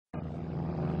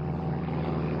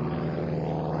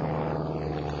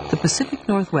The Pacific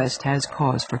Northwest has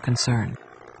cause for concern.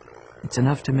 It's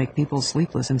enough to make people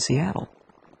sleepless in Seattle.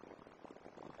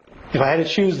 If I had to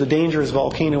choose the dangerous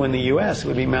volcano in the U.S., it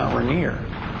would be Mount Rainier.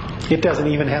 It doesn't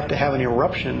even have to have an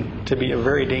eruption to be a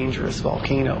very dangerous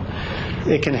volcano.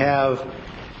 It can have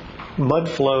mud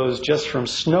flows just from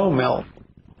snow melt.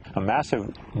 A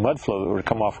massive mud flow that would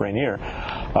come off Rainier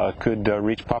could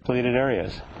reach populated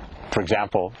areas. For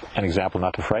example, an example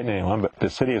not to frighten anyone, but the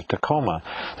city of Tacoma.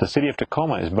 The city of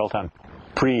Tacoma is built on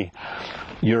prehistoric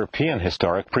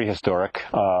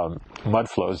mud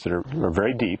flows that are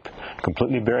very deep,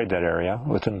 completely buried that area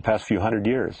within the past few hundred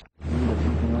years.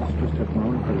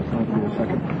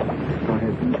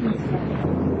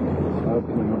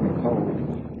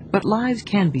 But lives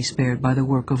can be spared by the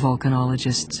work of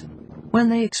volcanologists. When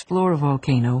they explore a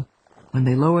volcano, when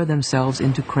they lower themselves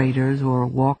into craters or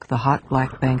walk the hot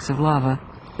black banks of lava,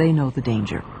 they know the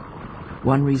danger.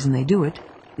 One reason they do it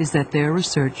is that their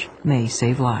research may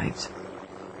save lives.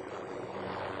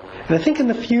 And I think in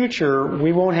the future,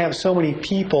 we won't have so many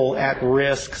people at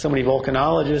risk, so many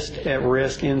volcanologists at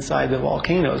risk inside the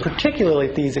volcanoes, particularly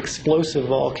these explosive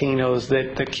volcanoes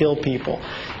that kill people.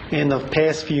 In the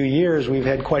past few years, we've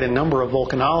had quite a number of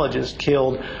volcanologists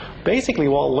killed basically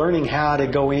while learning how to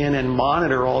go in and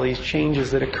monitor all these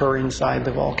changes that occur inside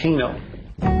the volcano.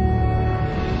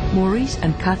 Maurice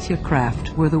and Katja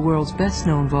Kraft were the world's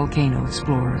best-known volcano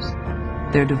explorers.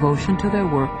 Their devotion to their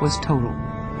work was total.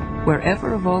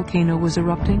 Wherever a volcano was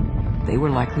erupting, they were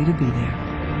likely to be there.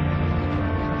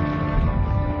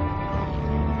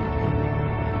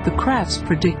 The Krafts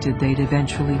predicted they'd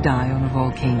eventually die on a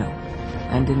volcano,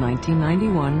 and in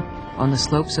 1991, on the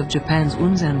slopes of Japan's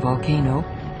Unzen volcano,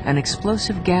 an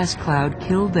explosive gas cloud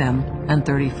killed them and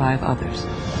 35 others.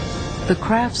 The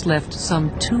Krafts left some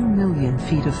 2 million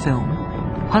feet of film,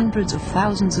 hundreds of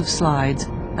thousands of slides,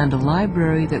 and a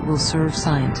library that will serve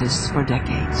scientists for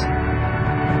decades.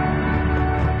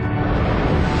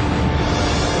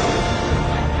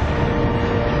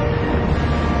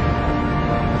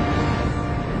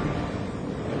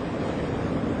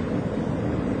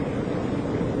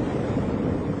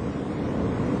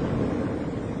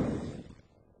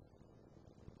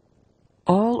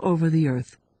 All over the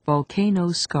earth,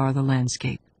 volcanoes scar the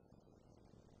landscape.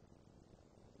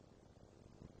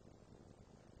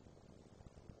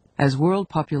 As world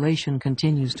population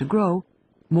continues to grow,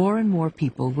 more and more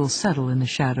people will settle in the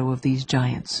shadow of these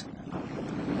giants.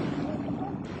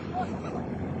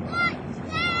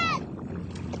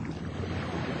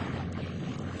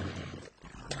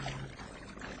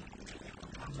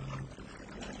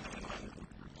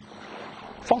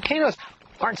 Volcanoes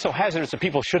aren't so hazardous that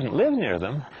people shouldn't live near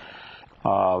them.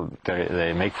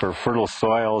 They make for fertile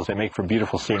soils, they make for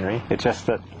beautiful scenery. It's just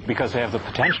that because they have the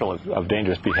potential of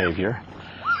dangerous behavior,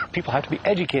 people have to be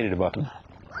educated about them.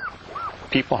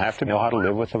 People have to know how to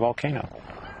live with a volcano.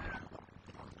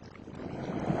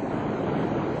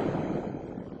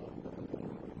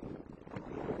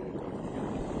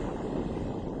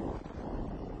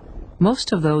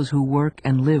 Most of those who work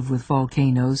and live with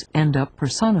volcanoes end up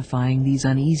personifying these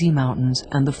uneasy mountains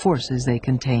and the forces they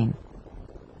contain.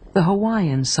 The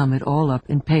Hawaiians sum it all up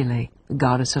in Pele, the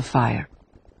goddess of fire.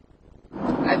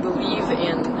 I believe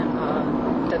in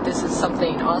that this is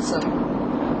something awesome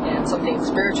and something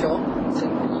spiritual. So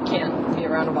you can't be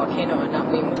around a volcano and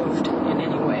not be moved in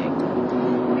any way.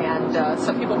 And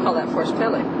some people call that force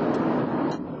Pele.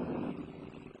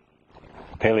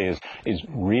 Pele is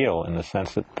real in the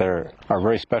sense that there are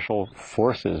very special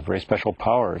forces, very special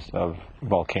powers of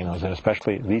volcanoes, and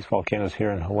especially these volcanoes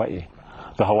here in Hawaii.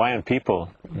 The Hawaiian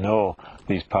people know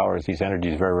these powers, these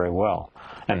energies very, very well.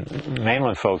 And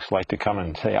mainland folks like to come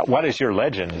and say, what is your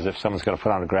legend? As if someone's going to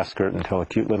put on a grass skirt and tell a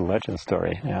cute little legend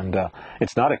story. And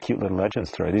it's not a cute little legend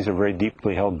story. These are very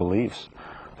deeply held beliefs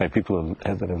by people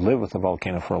that have lived with the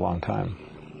volcano for a long time.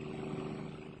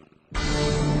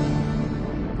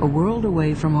 A world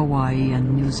away from Hawaii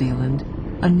and New Zealand,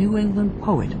 a New England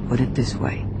poet put it this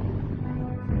way.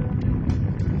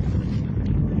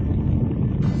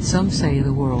 Some say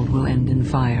the world will end in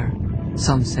fire,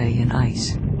 some say in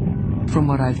ice. From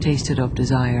what I've tasted of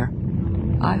desire,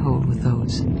 I hold with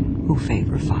those who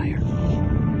favor fire.